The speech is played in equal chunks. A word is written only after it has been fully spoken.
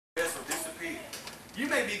will disappear. You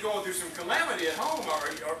may be going through some calamity at home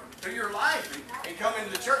or through your life and come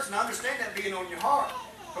into the church, and I understand that being on your heart.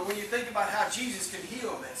 But when you think about how Jesus can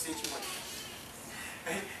heal that situation,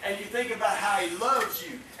 and you think about how He loves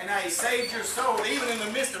you and how He saved your soul, even in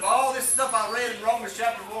the midst of all this stuff I read in Romans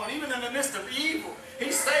chapter 1, even in the midst of evil,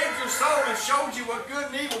 He saved your soul and showed you what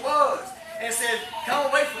good and evil was. And said, come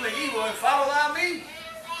away from the evil and follow thou me.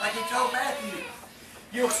 Like He told Matthew.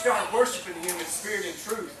 You'll start worshiping Him in spirit and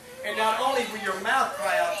truth. And not only will your mouth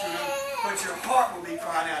cry out to Him, but your heart will be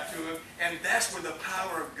crying out to Him. And that's where the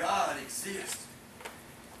power of God exists.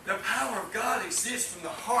 The power of God exists from the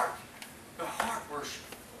heart worship.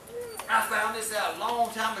 I found this out a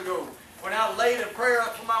long time ago when I laid a prayer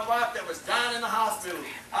up for my wife that was dying in the hospital.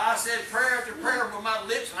 I said prayer after prayer with my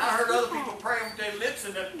lips, and I heard other people praying with their lips,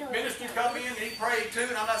 and the minister come in and he prayed too,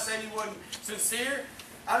 and I'm not saying he wasn't sincere.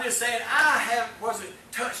 I'm just saying I wasn't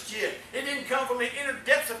touched yet. It didn't come from the inner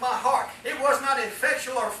depths of my heart. It was not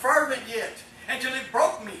effectual or fervent yet until it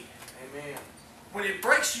broke me. Amen. When it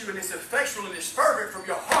breaks you and it's effectual and it's fervent from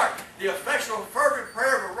your heart, the effectual and fervent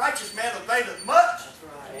prayer of a righteous man availeth much.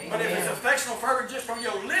 Right. But if it's effectual and fervent just from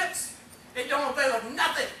your lips, it don't avail of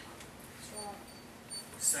nothing.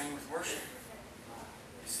 Same with worship.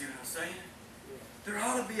 You see what I'm saying? There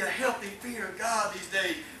ought to be a healthy fear of God these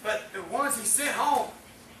days. But the ones He sent home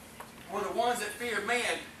were the ones that feared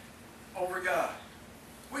man over God.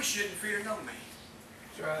 We shouldn't fear no man.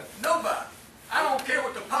 That's right. Nobody. I don't care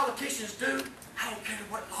what the politicians do. I don't care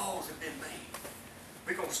what laws have been made.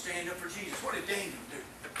 We're going to stand up for Jesus. What did Daniel do?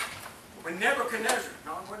 When Nebuchadnezzar,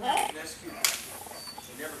 no, it wasn't Nebuchadnezzar.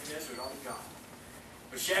 Nebuchadnezzar had already gone.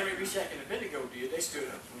 But Shadrach, Meshach, and Abednego did. They stood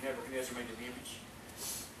up when Nebuchadnezzar made an image.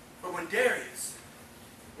 But when Darius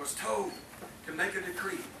was told to make a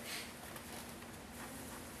decree,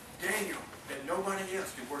 Daniel, that nobody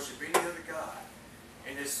else could worship any other God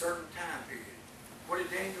in this certain time period. What did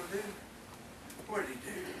Daniel do? What did he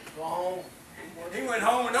do? Go home. He went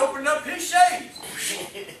home and opened up his shades.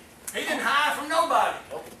 He didn't hide from nobody.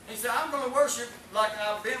 He said, I'm going to worship like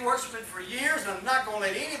I've been worshiping for years, and I'm not going to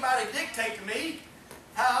let anybody dictate to me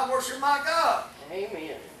how I worship my God.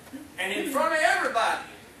 Amen. And in front of everybody,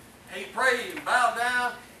 he prayed and bowed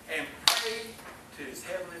down and prayed to his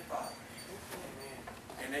heavenly Father.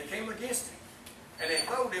 And they came against him. And they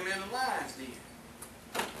threw him in the lion's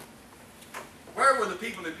den. Where were the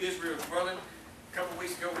people of Israel dwelling? A couple of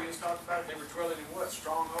weeks ago we just talked about it. They were dwelling in what?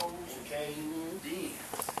 Strongholds? Caves. Dens.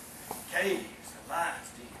 Caves. A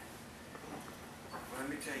lion's den. Well, let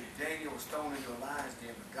me tell you, Daniel was thrown into a lion's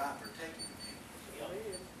den, but God protected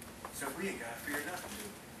him. So we ain't got to fear nothing, do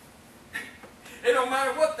we? It don't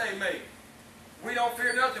matter what they make. We don't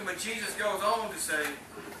fear nothing, but Jesus goes on to say,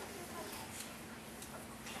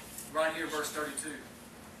 right here, verse 32.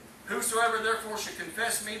 Whosoever therefore should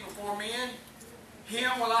confess me before men,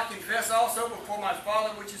 him will I confess also before my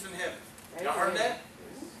Father which is in heaven. Y'all heard that?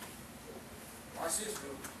 Watch this,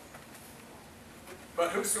 folks.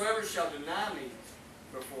 But whosoever shall deny me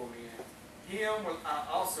before men, him will I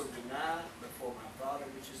also deny before my Father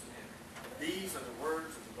which is in heaven. These are the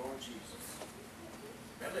words of the Lord Jesus.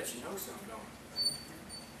 That lets you know something, don't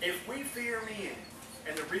it? If we fear men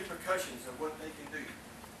and the repercussions of what they can do,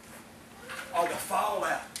 or the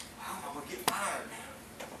fallout, I'm going to get fired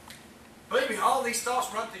now. Believe me, all these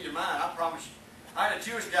thoughts run through your mind, I promise you. I had a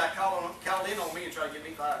Jewish guy called in on me and tried to get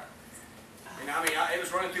me fired. And I mean, it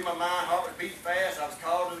was running through my mind, heart was beating fast, I was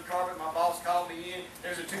called to the carpet, my boss called me in.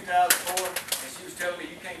 There's a 2004, and she was telling me,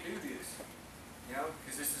 you can't do this. You know,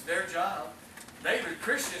 because this is their job. They were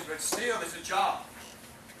Christians, but still, it's a job.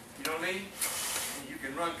 You know what I mean? And you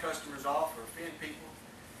can run customers off or offend people.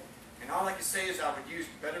 And all I can say is I would use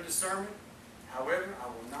better discernment. However, I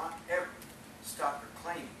will not ever stop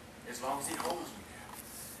proclaiming as long as He holds me down.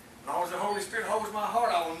 As long as the Holy Spirit holds my heart,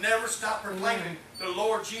 I will never stop proclaiming the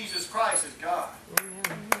Lord Jesus Christ as God.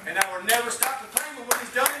 And I will never stop proclaiming what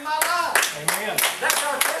He's done in my life. Amen. That's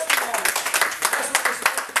our testimony. That's what we're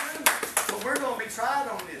supposed to do. But we're going to be tried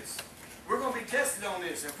on this. We're going to be tested on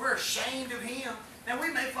this. If we're ashamed of Him, now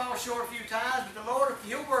we may fall short a few times, but the Lord,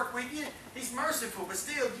 He'll work with you. He's merciful, but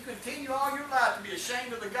still, you continue all your life to be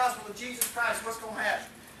ashamed of the gospel of Jesus Christ. What's going to happen?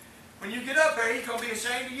 When you get up there, He's going to be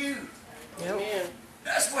ashamed of you. Amen.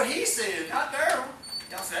 That's what He said, not Daryl.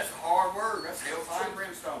 Y'all say, that's a hard word. That's hellfire and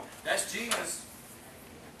brimstone. That's Jesus.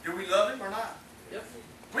 Do we love Him or not? Yep.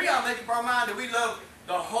 We got to make up our mind, do we love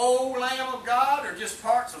the whole Lamb of God or just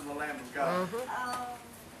parts of the Lamb of God?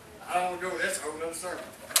 I don't want to go, that's a whole other sermon.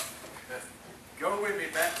 Go with me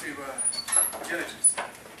back to Genesis.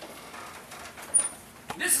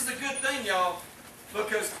 This is a good thing, y'all,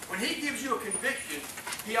 because when He gives you a conviction,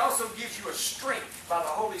 He also gives you a strength by the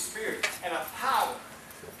Holy Spirit and a power.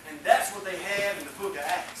 And that's what they have in the book of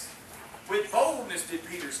Acts. With boldness did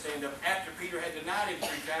Peter stand up after Peter had denied him 3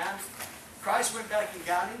 times. Christ went back and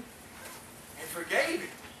got him and forgave him.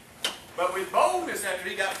 But with boldness, after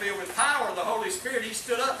he got filled with power of the Holy Spirit, he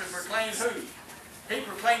stood up and proclaimed who? He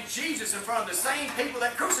proclaimed Jesus in front of the same people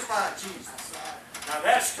that crucified Jesus. Now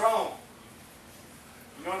that's strong.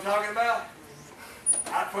 You know what I'm talking about?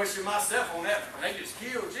 I question myself on that. When they just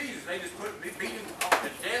killed Jesus, they just beat him to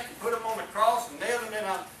death and put him on the cross and nailed him.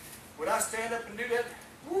 And would I stand up and do that?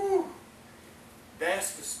 Woo!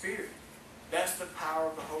 That's the Spirit. That's the power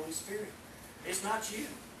of the Holy Spirit. It's not you.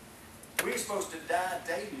 We're supposed to die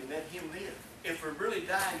daily and let Him live. If we're really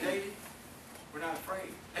dying daily, we're not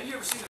afraid. Have you ever seen